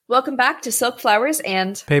Welcome back to Silk Flowers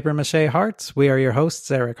and Paper Mache Hearts. We are your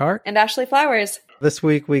hosts, Eric Hart and Ashley Flowers. This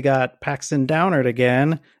week we got Paxton Downard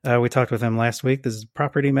again. We talked with him last week. This is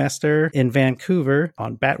Property Master in Vancouver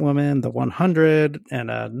on Batwoman, The 100,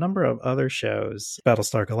 and a number of other shows.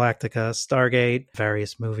 Battlestar Galactica, Stargate,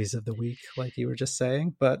 various movies of the week, like you were just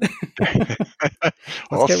saying. But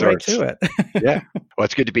let's get right to it. Yeah. Well,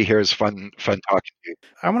 it's good to be here. It's fun talking to you.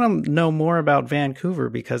 I want to know more about Vancouver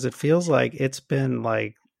because it feels like it's been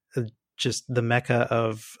like just the mecca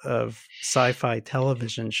of sci-fi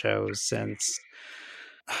television shows since,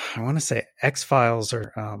 I want to say, X-Files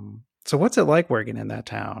or so what's it like working in that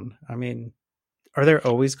town? I mean, are there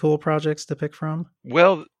always cool projects to pick from?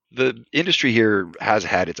 Well, the industry here has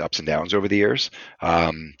had its ups and downs over the years.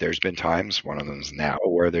 There's been times, one of them is now,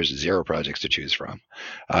 where there's 0 projects to choose from.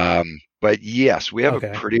 But yes, we have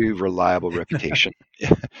a pretty reliable reputation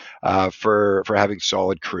for having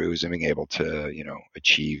solid crews and being able to,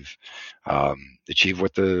 achieve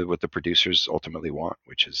what the producers ultimately want,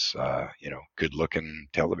 which is, good looking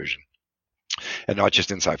television. And not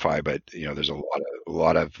just in sci-fi, but there's a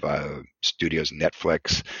lot of studios.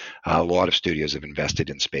 Netflix, a lot of studios have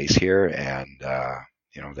invested in space here, and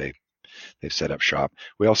they've set up shop.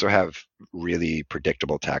 We also have really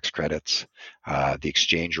predictable tax credits. The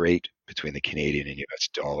exchange rate between the Canadian and U.S.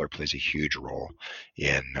 dollar plays a huge role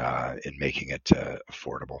in making it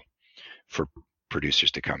affordable for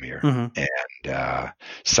producers to come here. Mm-hmm. And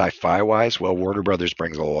sci-fi wise, well, Warner Brothers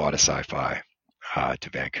brings a lot of sci-fi to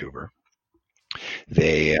Vancouver.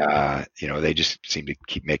 They they just seem to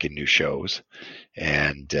keep making new shows,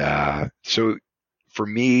 and so for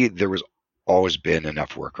me there was always been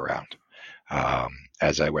enough work around.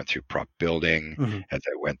 As I went through prop building, mm-hmm. as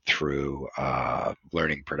I went through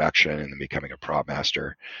learning production and then becoming a prop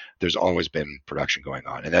master, there's always been production going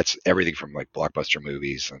on, and that's everything from like blockbuster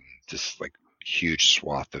movies and just like huge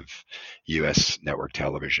swath of U.S. network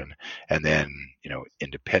television, and then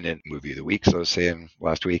independent movie of the week, so I was saying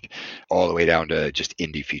last week, all the way down to just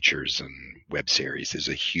indie features and web series. There's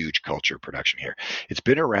a huge culture of production here. It's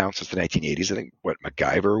been around since the 1980s. I think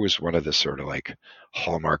MacGyver was one of the sort of like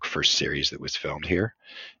hallmark first series that was filmed here,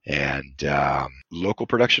 and local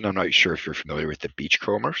production. I'm not sure if you're familiar with the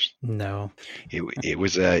Beachcombers. No. It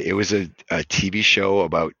was a TV show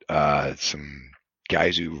about some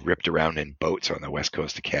guys who ripped around in boats on the west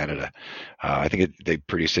coast of Canada. I think they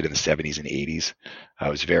produced it in the 70s and 80s. It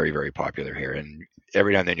was very, very popular here. And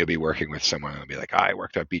every now and then you'll be working with someone and they'll be like, I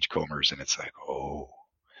worked on Beachcombers. And it's like, oh,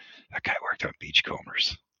 that guy worked on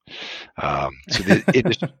Beachcombers. So the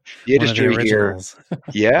industry here,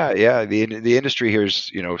 the industry here's,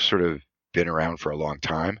 sort of been around for a long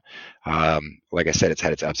time. Like I said, it's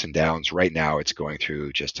had its ups and downs. Right now it's going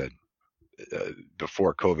through just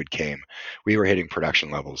before COVID came, we were hitting production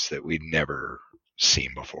levels that we'd never seen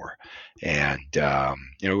before. And,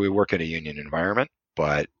 we work in a union environment,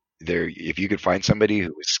 but if you could find somebody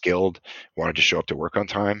who was skilled, wanted to show up to work on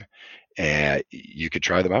time, and you could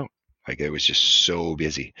try them out. Like, it was just so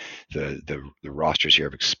busy. The rosters here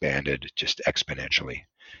have expanded just exponentially.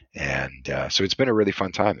 And so it's been a really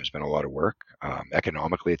fun time. There's been a lot of work.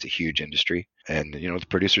 Economically, it's a huge industry, and, the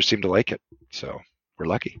producers seem to like it. So we're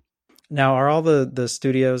lucky. Now, are all the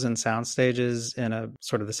studios and sound stages in a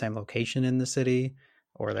sort of the same location in the city,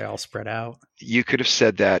 or are they all spread out? You could have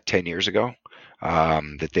said that 10 years ago,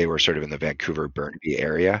 that they were sort of in the Vancouver, Burnaby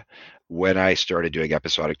area. When I started doing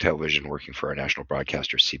episodic television, working for our national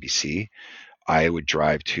broadcaster, CBC, I would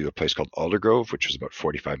drive to a place called Aldergrove, which was about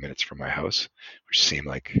 45 minutes from my house, which seemed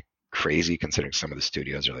like crazy considering some of the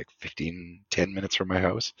studios are like 10 minutes from my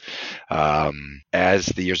house. As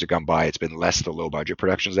the years have gone by, it's been less the low budget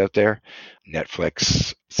productions out there.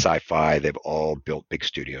 Netflix, Sci-Fi, they've all built big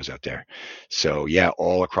studios out there. So yeah,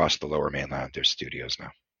 all across the Lower Mainland, there's studios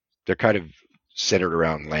now. They're kind of centered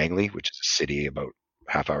around Langley, which is a city about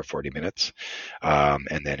half hour, 40 minutes,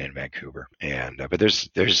 and then in Vancouver. And but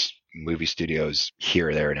there's movie studios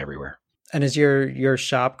here, there, and everywhere. And is your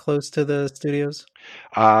shop close to the studios?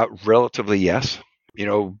 Relatively, yes.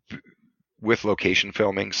 With location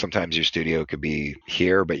filming, sometimes your studio could be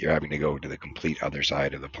here, but you're having to go to the complete other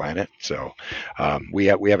side of the planet. So we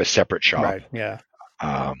have a separate shop, right?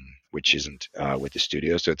 Yeah. Which isn't with the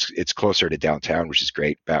studio, so it's closer to downtown, which is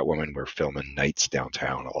great. Batwoman, we're filming nights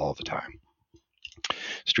downtown all the time.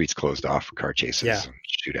 Streets closed off, car chases and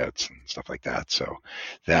shootouts and stuff like that. So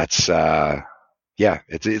that's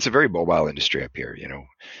it's a very mobile industry up here.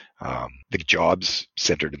 The jobs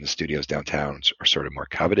centered in the studios downtown are sort of more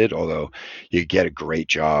coveted, although you get a great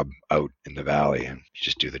job out in the valley and you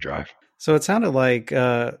just do the drive. So it sounded like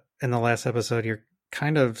in the last episode you're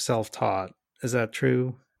kind of self-taught. Is that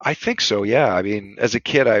true? I think so, yeah. I mean, as a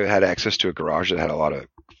kid, I had access to a garage that had a lot of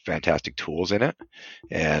fantastic tools in it,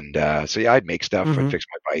 and so yeah, I'd make stuff. I'd Hmm. fix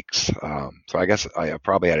my bikes. So I guess I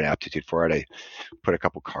probably had an aptitude for it. I put a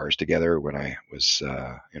couple cars together when I was,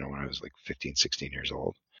 when I was like 15, 16 years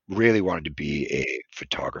old. Really wanted to be a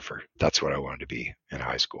photographer. That's what I wanted to be in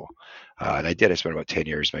high school, and I did. I spent about 10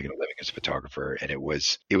 years making a living as a photographer, and it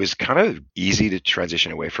was kind of easy to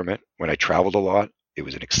transition away from it. When I traveled a lot, it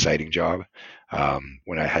was an exciting job.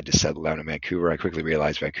 When I had to settle down in Vancouver, I quickly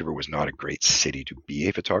realized Vancouver was not a great city to be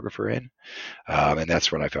a photographer in. And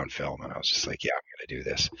that's when I found film, and I was just like, yeah, I'm going to do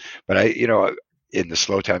this. But in the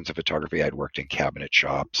slow times of photography, I'd worked in cabinet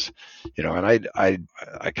shops, and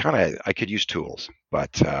I could use tools,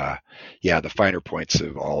 but yeah, the finer points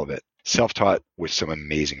of all of it, self-taught with some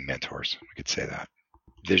amazing mentors. I could say that.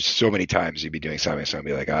 There's so many times you'd be doing something, and someone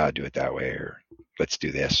would be like, do it that way, or let's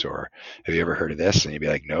do this, or have you ever heard of this? And you'd be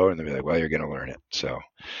like, no, and they'd be like, well, you're going to learn it. So,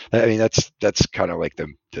 I mean, that's kind of like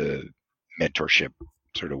the mentorship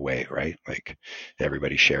sort of way, right? Like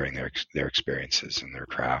everybody sharing their experiences and their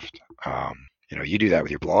craft. You do that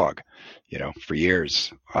with your blog. For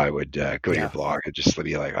years I would go to your Yeah. blog and just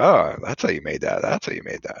be like, oh, that's how you made that. That's how you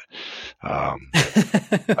made that.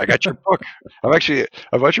 I got your book. I've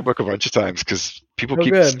watched your book a bunch of times because people Oh,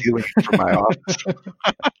 keep good. stealing it from my office.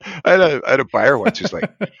 I had a buyer once who's like,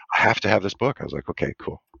 I have to have this book. I was like, okay,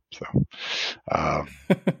 cool. So, um,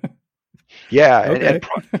 yeah, Okay.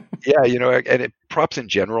 props in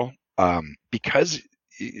general, because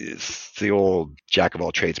it's the old jack of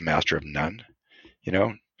all trades, master of none. You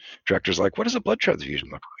know, director's like, what does a blood transfusion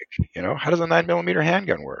look like? How does a 9mm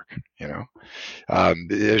handgun work?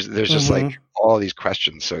 There's just like Hmm. all these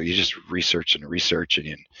questions. So you just research and research,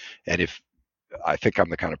 and if I think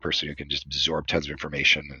I'm the kind of person who can just absorb tons of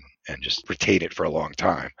information and just retain it for a long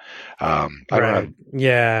time. I don't have Right.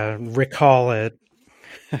 Yeah. Recall it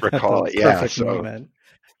at recall the it. Yeah. perfect So moment.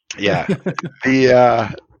 yeah,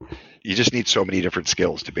 the you just need so many different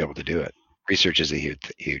skills to be able to do it. Research is a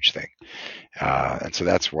huge thing, and so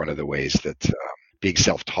that's one of the ways that being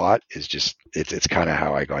self-taught is just it's kind of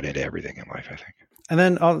how I got into everything in life, I think. And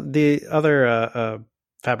then all the other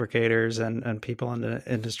fabricators and people in the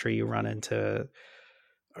industry you run into,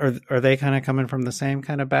 are they kind of coming from the same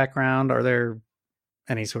kind of background? Are there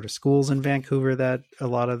any sort of schools in Vancouver that a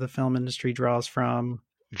lot of the film industry draws from?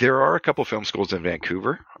 There are a couple film schools in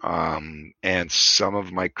Vancouver, and some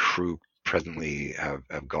of my crew presently have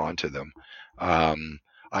gone to them. I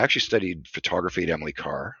actually studied photography at Emily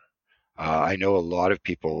Carr. I know a lot of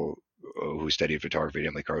people who studied photography at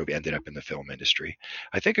Emily Carr who ended up in the film industry.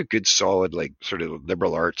 I think a good solid like sort of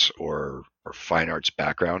liberal arts or fine arts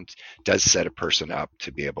background does set a person up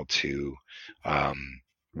to be able to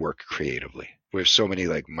work creatively. We have so many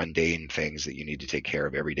like mundane things that you need to take care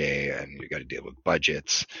of every day, and you got to deal with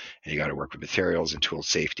budgets, and you got to work with materials and tool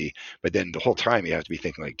safety. But then the whole time you have to be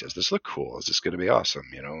thinking like, does this look cool? Is this going to be awesome?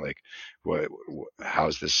 Like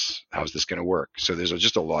how's this going to work? So there's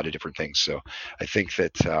just a lot of different things. So I think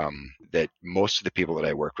that most of the people that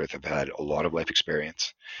I work with have had a lot of life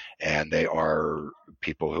experience, and they are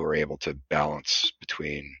people who are able to balance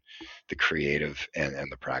between the creative and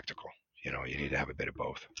the practical. You need to have a bit of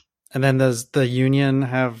both. And then does the union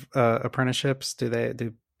have apprenticeships?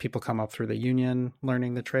 Do people come up through the union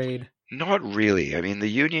learning the trade? Not really. I mean, the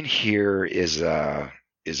union here is an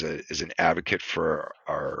advocate for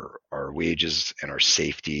our wages and our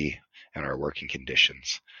safety and our working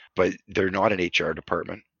conditions, but they're not an HR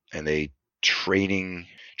department, and training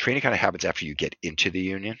kind of happens after you get into the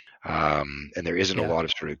union, and there isn't a Yeah. lot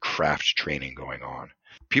of sort of craft training going on.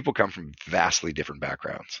 People come from vastly different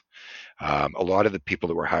backgrounds. A lot of the people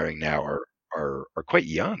that we're hiring now are quite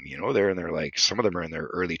young. They're in their like some of them are in their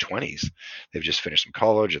early 20s. They've just finished some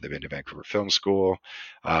college, or they've been to Vancouver Film School,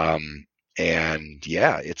 and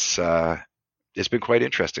yeah, it's been quite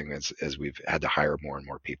interesting as we've had to hire more and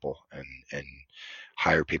more people and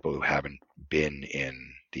hire people who haven't been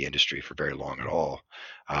in the industry for very long at all.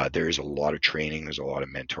 There's a lot of training, there's a lot of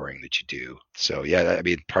mentoring that you do. So yeah, I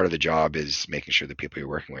mean, part of the job is making sure the people you're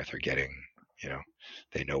working with are getting,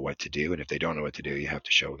 they know what to do, and if they don't know what to do, you have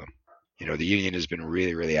to show them. The union has been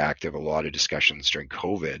really, really active. A lot of discussions during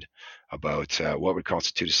COVID about what would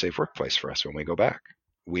constitute a safe workplace for us when we go back.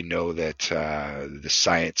 We know that the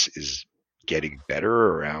science is getting better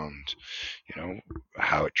around,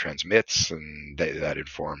 how it transmits, and that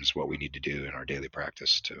informs what we need to do in our daily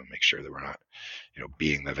practice to make sure that we're not,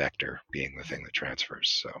 being the vector, being the thing that transfers.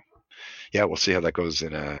 So, yeah, we'll see how that goes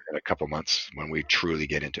in a couple months when we truly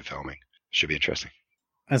get into filming. Should be interesting.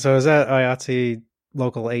 And so is that IATSE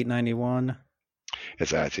Local 891?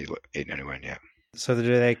 It's actually 891, yeah. So do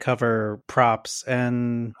they cover props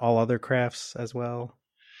and all other crafts as well?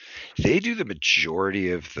 They do the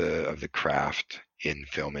majority of the craft in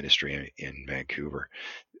film industry in Vancouver.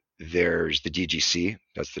 There's the DGC,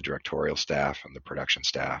 that's the directorial staff and the production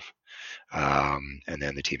staff, and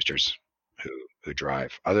then the Teamsters who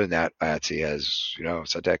drive. Other than that, IATSE has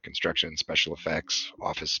set deck, construction, special effects,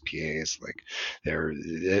 office PAs. Like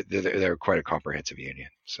they're quite a comprehensive union.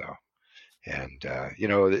 So and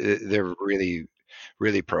they're really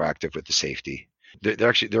proactive with the safety.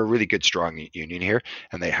 They're a really good strong union here,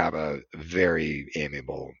 and they have a very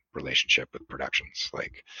amiable relationship with productions.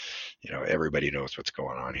 Like everybody knows what's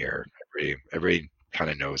going on here. Everybody kind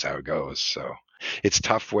of knows how it goes. So it's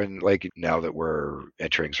tough when, like, now that we're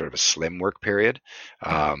entering sort of a slim work period,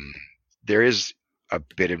 there is a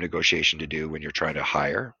bit of negotiation to do when you're trying to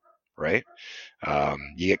hire, right?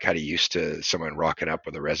 You get kind of used to someone rocking up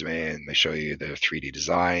with a resume and they show you the 3D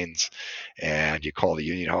designs, and you call the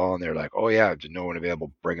union hall and they're like, oh yeah, there's no one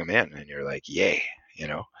available, bring them in. And you're like, yay,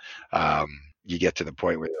 you get to the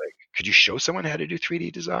point where you're like, could you show someone how to do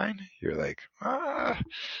 3D design? You're like, I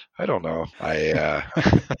don't know.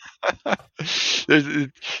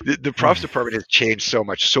 The props department has changed so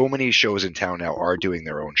much. So many shows in town now are doing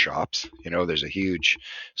their own shops. There's a huge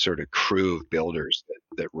sort of crew of builders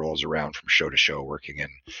that rolls around from show to show, working in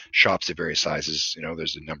shops of various sizes.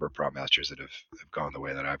 There's a number of prop masters that have gone the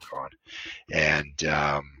way that I've gone, and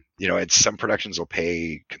and some productions will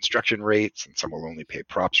pay construction rates and some will only pay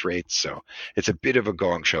props rates. So it's a bit of a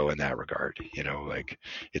gong show in that regard. Like,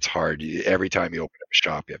 it's hard. Every time you open up a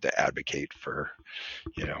shop, you have to advocate for,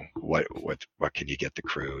 what can you get the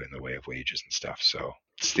crew in the way of wages and stuff. So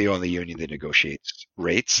it's the only union that negotiates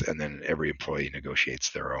rates, and then every employee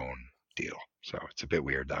negotiates their own deal. So it's a bit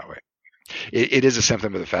weird that way. It is a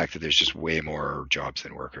symptom of the fact that there's just way more jobs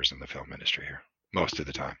than workers in the film industry here most of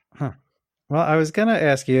the time. Huh. Well, I was going to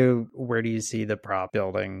ask you, where do you see the prop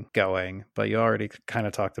building going? But you already kind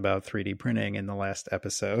of talked about 3D printing in the last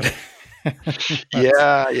episode.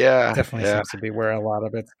 Yeah. Definitely seems to be where a lot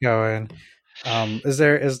of it's going. Is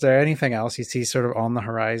there anything else you see sort of on the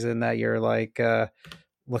horizon that you're like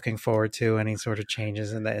looking forward to? Any sort of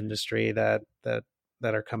changes in the industry that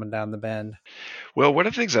are coming down the bend? Well, one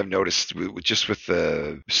of the things I've noticed just with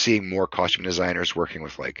seeing more costume designers working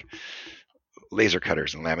with like laser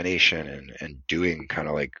cutters and lamination and doing kind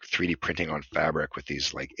of like 3D printing on fabric with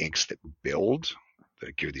these like inks that build,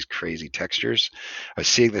 that give these crazy textures. I was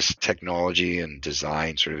seeing this technology and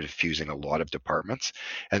design sort of diffusing a lot of departments.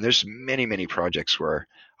 And there's many, many projects where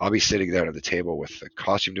I'll be sitting down at the table with the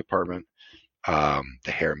costume department, the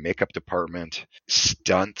hair and makeup department,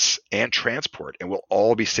 stunts, and transport, and we'll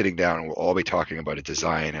all be sitting down and we'll all be talking about a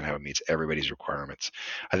design and how it meets everybody's requirements.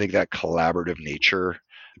 I think that collaborative nature,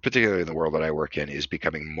 particularly in the world that I work in, is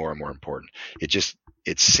becoming more and more important.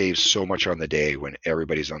 It saves so much on the day when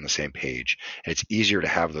everybody's on the same page, and it's easier to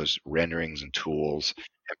have those renderings and tools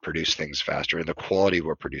and produce things faster, and the quality of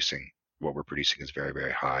what we're producing is very,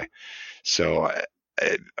 very high. So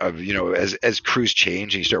as crews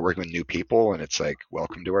change and you start working with new people, and it's like,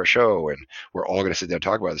 welcome to our show, and we're all going to sit down and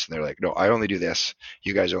talk about this, and they're like, no, I only do this,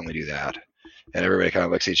 you guys only do that, and everybody kind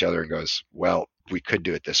of looks at each other and goes, well, we could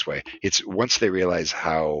do it this way. It's once they realize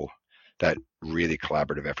how that really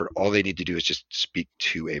collaborative effort, all they need to do is just speak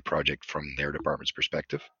to a project from their department's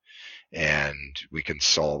perspective, and we can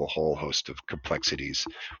solve a whole host of complexities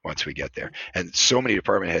once we get there. And so many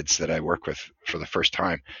department heads that I work with for the first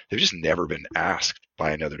time, they've just never been asked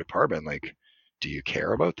by another department, like, do you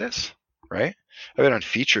care about this? Right? I've been on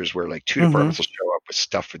features where like two departments will show up with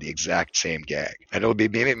stuff for the exact same gag, and it'll be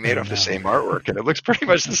maybe made off the same artwork, and it looks pretty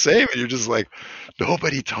much the same, and you're just like,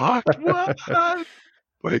 nobody talked? What?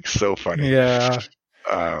 Like, so funny. Yeah.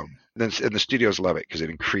 And the studios love it because it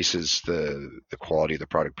increases the quality of the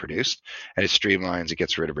product produced, and it streamlines, it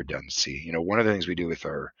gets rid of redundancy. One of the things we do with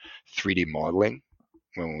our 3D modeling,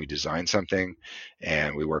 when we design something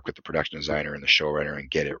and we work with the production designer and the showrunner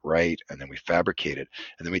and get it right, and then we fabricate it,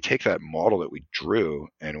 and then we take that model that we drew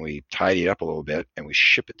and we tidy it up a little bit and we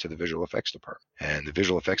ship it to the visual effects department. And the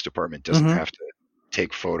visual effects department doesn't have to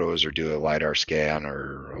take photos or do a LiDAR scan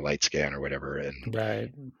or a light scan or whatever, and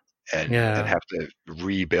have to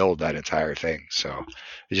rebuild that entire thing. So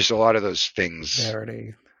it's just a lot of those things.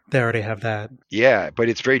 They already have that. Yeah, but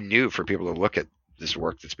it's very new for people to look at this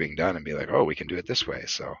work that's being done and be like, oh, we can do it this way.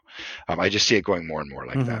 So I just see it going more and more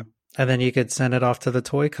like that. And then you could send it off to the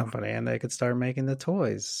toy company and they could start making the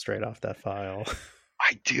toys straight off that file.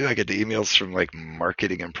 I do. I get the emails from like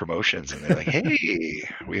marketing and promotions, and they're like, hey,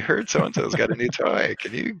 we heard so-and-so's got a new toy.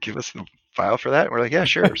 Can you give us the file for that? And we're like, yeah,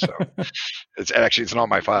 sure. So it's not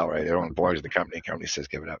my file, right? It don't belong to the company. The company says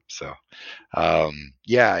give it up. So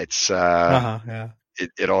yeah, Yeah.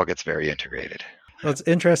 it all gets very integrated. Well, it's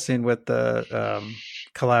interesting with the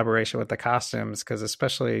collaboration with the costumes, because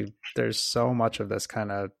especially there's so much of this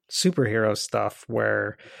kind of superhero stuff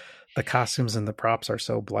where the costumes and the props are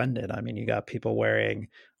so blended. I mean, you got people wearing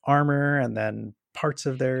armor and then parts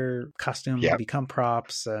of their costume become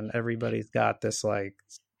props, and everybody's got this like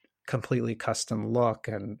completely custom look,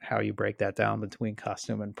 and how you break that down between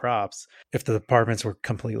costume and props. If the departments were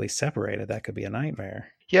completely separated, that could be a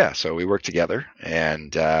nightmare. Yeah, so we work together,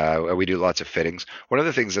 and we do lots of fittings. One of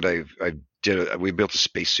the things that I did, we built a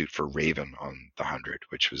spacesuit for Raven on the 100,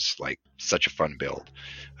 which was like such a fun build.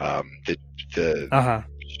 The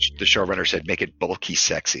showrunner said, make it bulky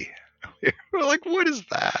sexy. We're like, what is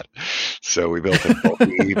that? So we built it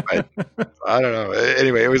bulky, but I don't know.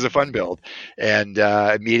 Anyway, it was a fun build, and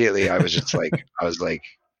immediately I was like,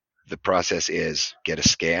 the process is get a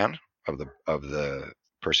scan of the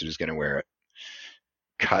person who's going to wear it,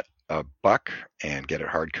 cut a buck and get it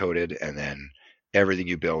hard coded, and then everything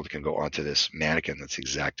you build can go onto this mannequin that's the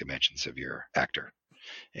exact dimensions of your actor.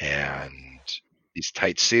 And these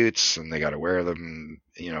tight suits, and they got to wear them.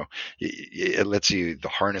 You know, it lets you, the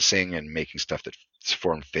harnessing and making stuff that's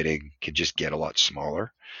form fitting can just get a lot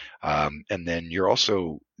smaller. And then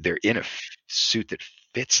they're in a suit that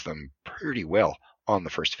fits them pretty well on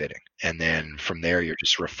the first fitting. And then from there, you're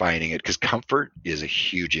just refining it, because comfort is a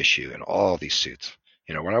huge issue in all these suits.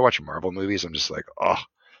 You know, when I watch Marvel movies, I'm just like, oh,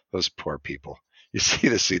 those poor people. You see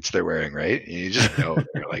the suits they're wearing, right? And you just know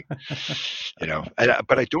they're like, you know.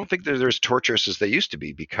 But I don't think they're as torturous as they used to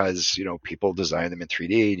be, because, you know, people design them in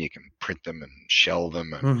 3D and you can print them and shell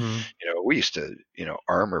them. And, you know, we used to, you know,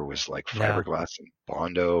 armor was like fiberglass and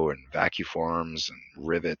Bondo and vacuforms and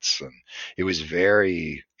rivets. And it was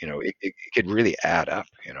very, you know, it could really add up,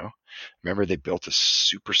 you know. Remember they built a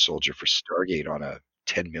super soldier for Stargate on a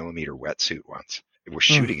 10 millimeter wetsuit once. We're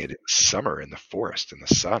shooting it in the summer in the forest in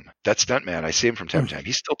the sun. That stuntman, I see him from time to time.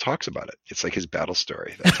 He still talks about it. It's like his battle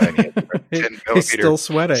story. That time he had 10 He's still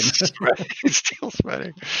sweating. He's still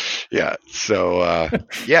sweating. Yeah. So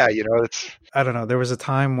yeah, you know, I don't know. There was a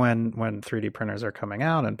time when 3D printers are coming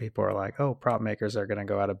out and people are like, oh, prop makers are going to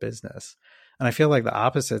go out of business. And I feel like the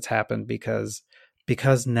opposite's happened, because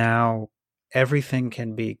now everything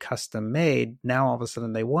can be custom made. Now all of a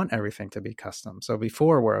sudden they want everything to be custom. So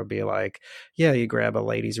before, where it would be like, yeah, you grab a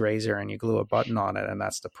lady's razor and you glue a button on it and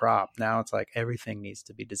that's the prop. Now it's like everything needs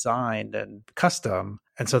to be designed and custom.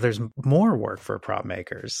 And so there's more work for prop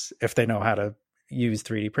makers if they know how to use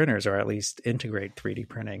 3D printers, or at least integrate 3D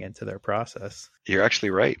printing into their process. You're actually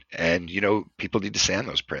right. And, you know, people need to sand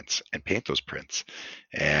those prints and paint those prints.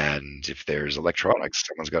 And if there's electronics,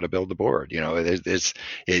 someone's got to build the board. You know,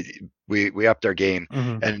 we upped our game.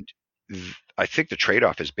 And I think the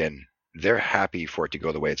trade-off has been they're happy for it to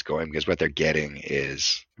go the way it's going, because what they're getting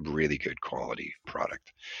is really good quality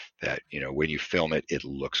product that, you know, when you film it, it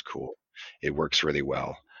looks cool. It works really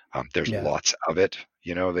well. There's lots of it.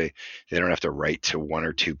 You know, they don't have to write to 1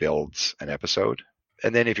 or 2 builds an episode.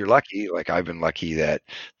 And then if you're lucky, like I've been lucky that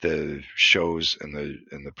the shows and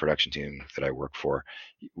the production team that I work for,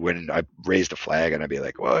 when I raise the flag and I'd be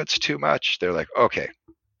like, well, it's too much, they're like, okay,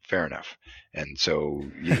 fair enough. And so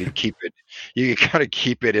you can you can kind of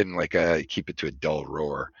keep it to a dull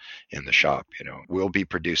roar in the shop. You know, we'll be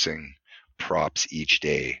producing props each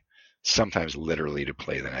day, sometimes literally to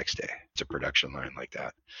play the next day. It's a production line like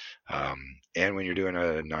that. And when you're doing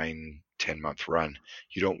a 9-10 month run,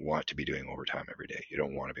 you don't want to be doing overtime every day. You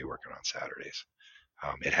don't want to be working on Saturdays.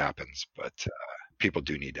 It happens, but people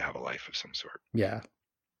do need to have a life of some sort. Yeah,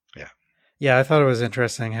 I thought it was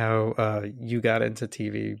interesting how you got into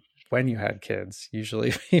TV when you had kids.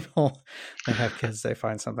 Usually people that have kids, they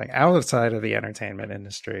find something outside of the entertainment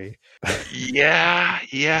industry. Yeah.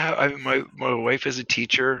 My wife is a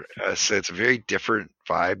teacher, so it's a very different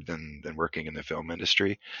vibe than working in the film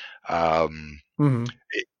industry. To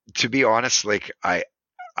be honest, like I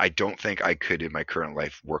don't think I could in my current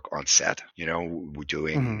life work on set. You know, we're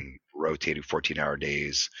doing rotating 14-hour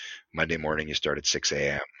days. Monday morning you start at 6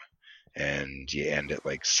 a.m. and you end at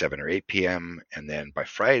like 7 or 8 p.m. And then by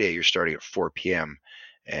Friday, you're starting at 4 p.m.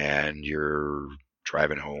 and you're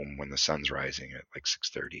driving home when the sun's rising at like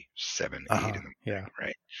 6:30, 7, 8 in the morning,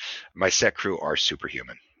 right? My set crew are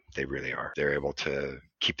superhuman. They really are. They're able to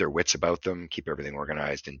keep their wits about them, keep everything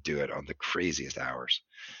organized, and do it on the craziest hours.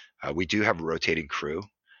 We do have a rotating crew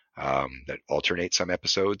that alternate some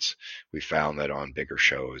episodes. We found that on bigger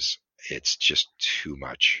shows, it's just too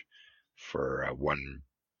much for one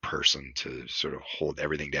person to sort of hold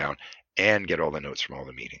everything down. and get all the notes from all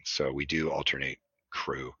the meetings. So we do alternate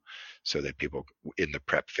crew so that people in the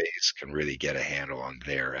prep phase can really get a handle on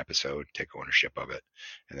their episode, take ownership of it,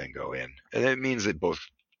 and then go in. And that means that both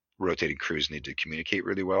rotating crews need to communicate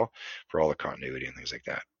really well for all the continuity and things like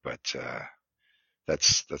that. But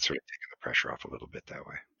that's sort of taking the pressure off a little bit that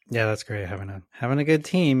way. Yeah, that's great. Having a good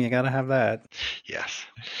team, you got to have that. Yes,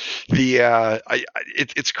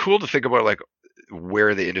 it's cool to think about like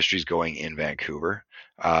where the industry's going in Vancouver.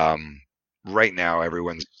 Right now,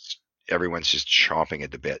 everyone's just chomping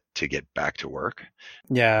at the bit to get back to work.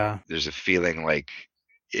 Yeah, there's a feeling like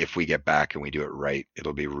if we get back and we do it right,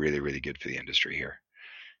 it'll be really, really good for the industry here.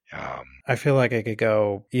 I feel like it could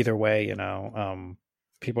go either way.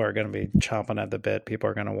 People are going to be chomping at the bit. People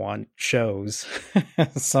are going to want shows.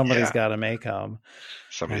 Somebody's got to make them.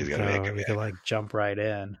 Somebody's got to make them. We could like jump right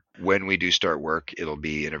in. When we do start work, it'll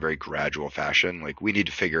be in a very gradual fashion. Like we need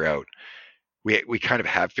to figure out. We kind of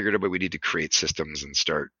have figured out, but we need to create systems and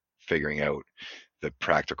start figuring out the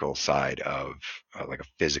practical side of like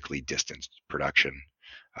a physically distanced production.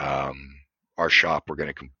 Our shop, we're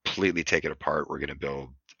going to completely take it apart. We're going to build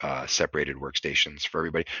separated workstations for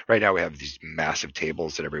everybody. Right now we have these massive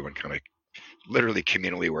tables that everyone kind of literally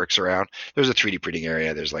communally works around. There's a 3D printing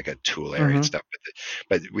area, there's like a tool area and stuff,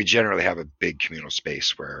 but we generally have a big communal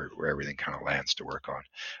space where everything kind of lands to work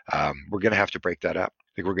on. We're going to have to break that up. I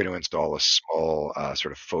think we're going to install a small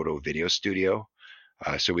sort of photo video studio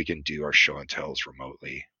so we can do our show and tells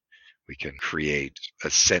remotely. We can create a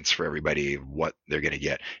sense for everybody of what they're going to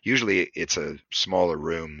get. Usually it's a smaller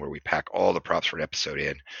room where we pack all the props for an episode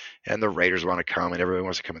in, and the writers want to come and everyone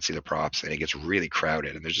wants to come and see the props, and it gets really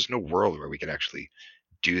crowded, and there's just no world where we can actually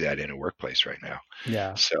do that in a workplace right now.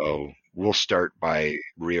 Yeah. So we'll start by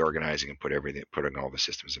reorganizing and putting all the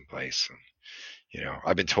systems in place. And,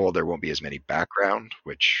 I've been told there won't be as many background,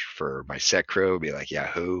 which for my set crew would be like,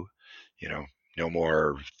 Yahoo, no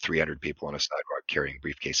more 300 people on a sidewalk carrying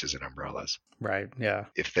briefcases and umbrellas. Right, yeah.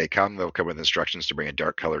 If they come, they'll come with instructions to bring a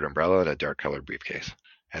dark colored umbrella and a dark colored briefcase.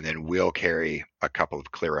 And then we'll carry a couple of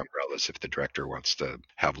clear umbrellas if the director wants to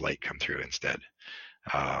have light come through instead.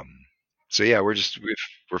 So yeah,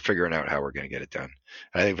 we're figuring out how we're going to get it done.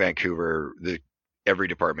 I think Vancouver, every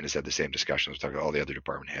department has had the same discussions. We're talking to all the other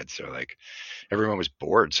department heads. So like everyone was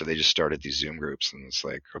bored. So they just started these Zoom groups and it's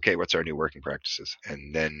like, okay, what's our new working practices?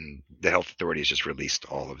 And then the health authorities just released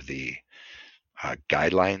all of the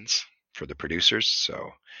guidelines for the producers.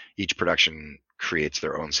 So each production creates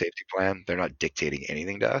their own safety plan. They're not dictating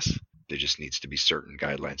anything to us. There just needs to be certain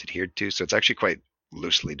guidelines adhered to. So it's actually quite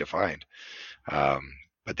loosely defined.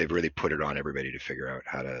 But they've really put it on everybody to figure out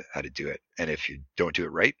how to do it. And if you don't do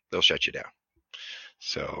it right, they'll shut you down.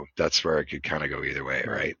 So that's where it could kind of go either way,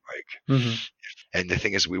 right? Like, and the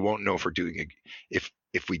thing is, we won't know if we're doing if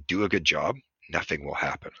we do a good job, nothing will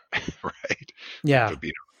happen, right? Yeah.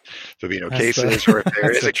 There'll be no cases, or if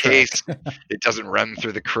there is a case, it doesn't run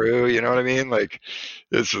through the crew. You know what I mean? Like,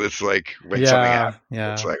 it's like when something happens,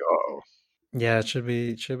 it's like, oh, yeah, it should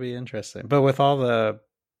be interesting. But with all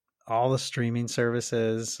the streaming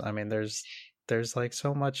services, I mean, there's like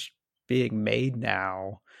so much being made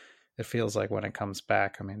now. It feels like when it comes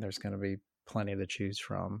back, I mean, there's going to be plenty to choose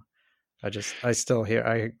from. I still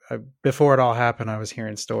hear, before it all happened, I was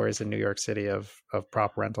hearing stories in New York City of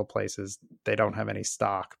prop rental places. They don't have any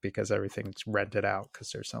stock because everything's rented out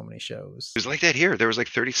because there's so many shows. It was like that here. There was like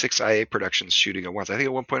 36 IA productions shooting at once. I think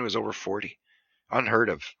at one point it was over 40. Unheard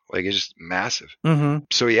of. Like, it's just massive.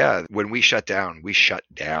 So yeah, when we shut down, we shut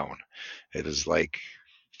down. It was like,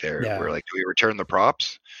 we're like, do we return the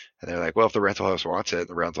props? And they're like, well, if the rental house wants it,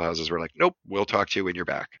 the rental houses were like, nope, we'll talk to you when you're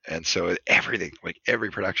back. And so everything, like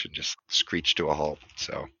every production just screeched to a halt.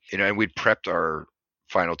 So, and we'd prepped our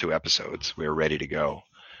final 2 episodes. We were ready to go.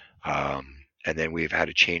 And then we've had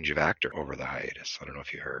a change of actor over the hiatus. I don't know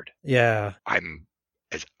if you heard. Yeah. I'm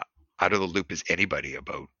as out of the loop as anybody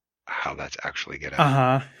about how that's actually going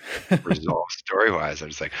to resolve story-wise. I'm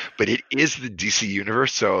just like, but it is the DC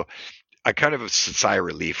universe. So I kind of a sigh of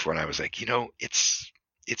relief when I was like, it's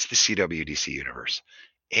the CW DC universe.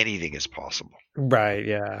 Anything is possible. Right,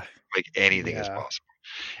 yeah. Like anything is possible.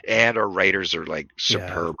 And our writers are like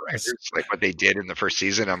superb writers. Like what they did in the first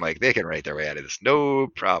season, I'm like, they can write their way out of this. No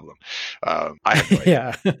problem. I have no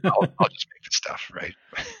idea. I'll just make the stuff, right?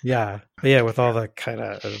 Yeah. With all the kind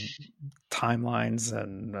of timelines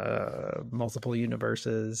and multiple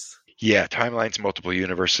universes. Yeah, timelines, multiple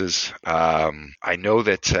universes. I know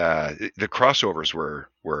that the crossovers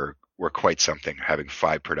were quite something, having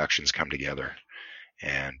 5 productions come together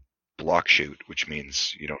and block shoot, which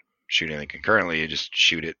means you don't shoot anything concurrently. You just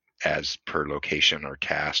shoot it as per location or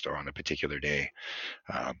cast or on a particular day.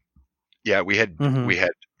 Yeah, we had Mhm.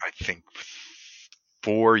 I think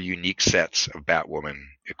 4 unique sets of Batwoman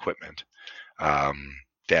equipment.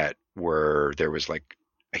 That were there was like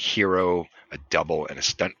a hero, a double, and a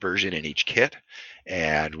stunt version in each kit,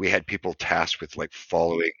 and we had people tasked with like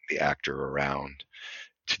following the actor around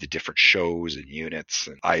to the different shows and units.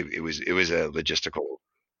 And it was a logistical.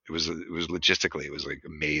 It was logistically it was like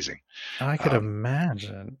amazing. I could Um,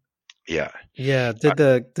 imagine. yeah, Yeah. uh,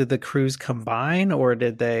 Did the crews combine, or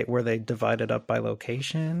were they divided up by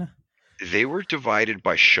location? they were divided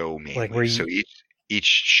by show Like were mainly, so you each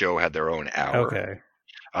show had their own hour. okay?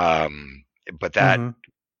 But Hmm.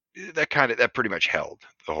 that pretty much held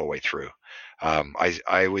the whole way through.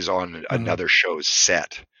 I was on Hmm. another show's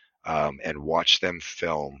set and watched them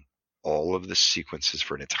film all of the sequences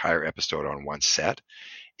for an entire episode on one set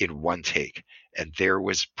in one take, and there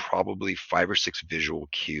was probably 5 or 6 visual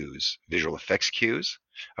effects cues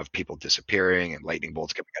of people disappearing and lightning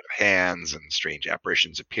bolts coming out of hands and strange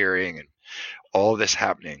apparitions appearing and all of this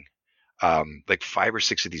happening. Like 5 or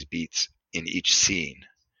 6 of these beats in each scene,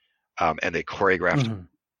 and they choreographed Hmm.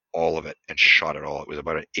 all of it and shot it all. It was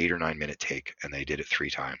about an 8 or 9 minute take, and they did it 3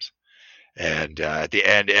 times. And at the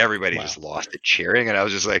end, everybody Wow. just lost it cheering, and I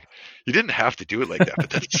was just like, "You didn't have to do it like that, but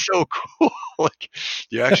that's so cool!" Like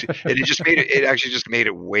you actually, and it just made it. It actually just made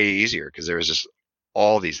it way easier because there was just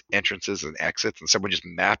all these entrances and exits, and someone just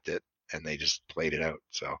mapped it and they just played it out.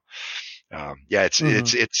 So yeah, Hmm.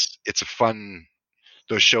 it's a fun.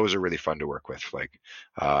 Those shows are really fun to work with. Like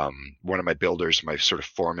one of my builders, my sort of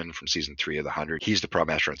foreman from season 3 of the 100, he's the prop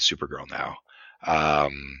master on Supergirl now.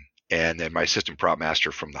 Um, and then my assistant prop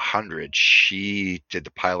master from the 100, she did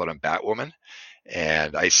the pilot on Batwoman.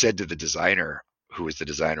 And I said to the designer, who was the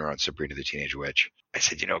designer on Sabrina the Teenage Witch, I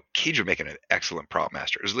said, Keej would make an excellent prop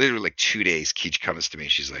master. It was literally like 2 days. Keej comes to me.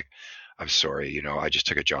 She's like, I'm sorry, I just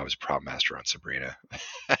took a job as prop master on Sabrina.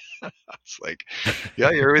 It's like,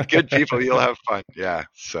 yeah, you're with good people. You'll have fun. Yeah.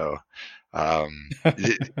 So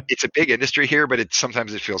it's a big industry here, but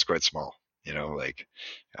sometimes it feels quite small. Like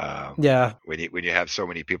Yeah. when you have so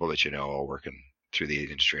many people that all working through the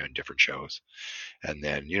industry on different shows, and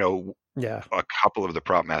then Yeah. a couple of the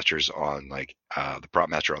prop masters on like the prop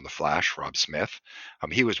master on The Flash, Rob Smith,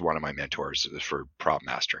 he was one of my mentors for prop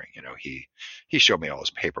mastering. He showed me all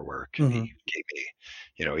his paperwork, and he Hmm. gave me,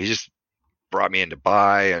 he just brought me in to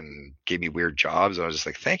buy and gave me weird jobs. I was just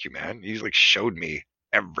like, thank you, man. He like showed me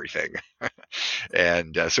everything.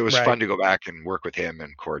 And so it was fun Right. to go back and work with him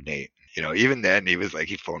and coordinate. Even then he was like,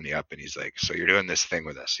 he phoned me up and he's like, so you're doing this thing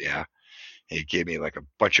with us. Yeah. And he gave me like a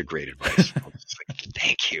bunch of great advice. I was just like,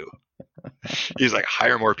 thank you. He's like,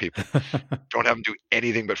 hire more people. Don't have them do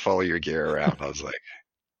anything but follow your gear around. I was like,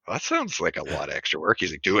 well, that sounds like a lot of extra work.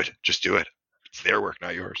 He's like, do it. Just do it. It's their work,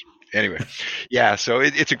 not yours. Anyway, yeah, so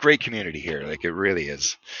it's a great community here. Like it really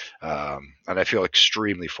is. And I feel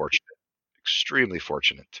extremely fortunate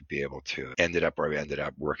to be able to ended up where I ended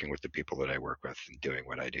up working with the people that I work with and doing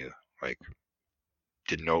what I do. Like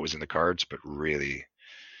didn't know it was in the cards, but really,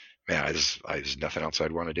 man, there's nothing else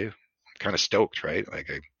I'd want to do. I'm kind of stoked, right? Like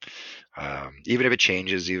even if it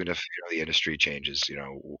changes, even if the industry changes,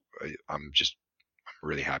 I'm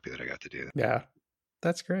really happy that I got to do that. Yeah.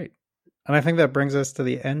 That's great. And I think that brings us to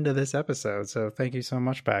the end of this episode. So thank you so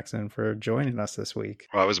much, Paxton, for joining us this week.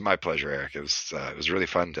 Well, it was my pleasure, Eric. It was really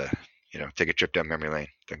fun to take a trip down memory lane,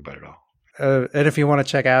 think about it all. And if you want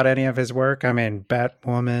to check out any of his work, I mean,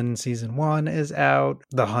 Batwoman season 1 is out.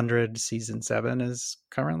 The 100 season 7 is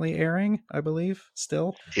currently airing, I believe,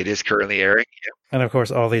 still. It is currently airing. Yep. And of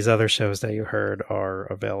course, all these other shows that you heard are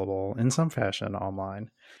available in some fashion online.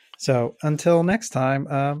 So until next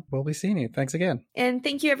time, we'll be seeing you. Thanks again. And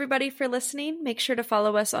thank you, everybody, for listening. Make sure to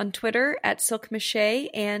follow us on Twitter at SilkMache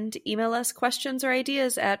and email us questions or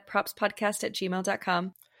ideas at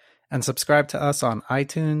propspodcast@gmail.com. And subscribe to us on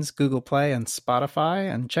iTunes, Google Play, and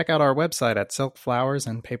Spotify. And check out our website at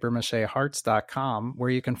silkflowersandpapermachehearts.com, where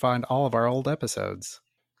you can find all of our old episodes.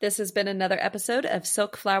 This has been another episode of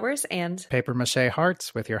Silk Flowers and Paper Mache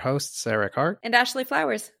Hearts with your hosts, Eric Hart and Ashley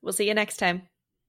Flowers. We'll see you next time.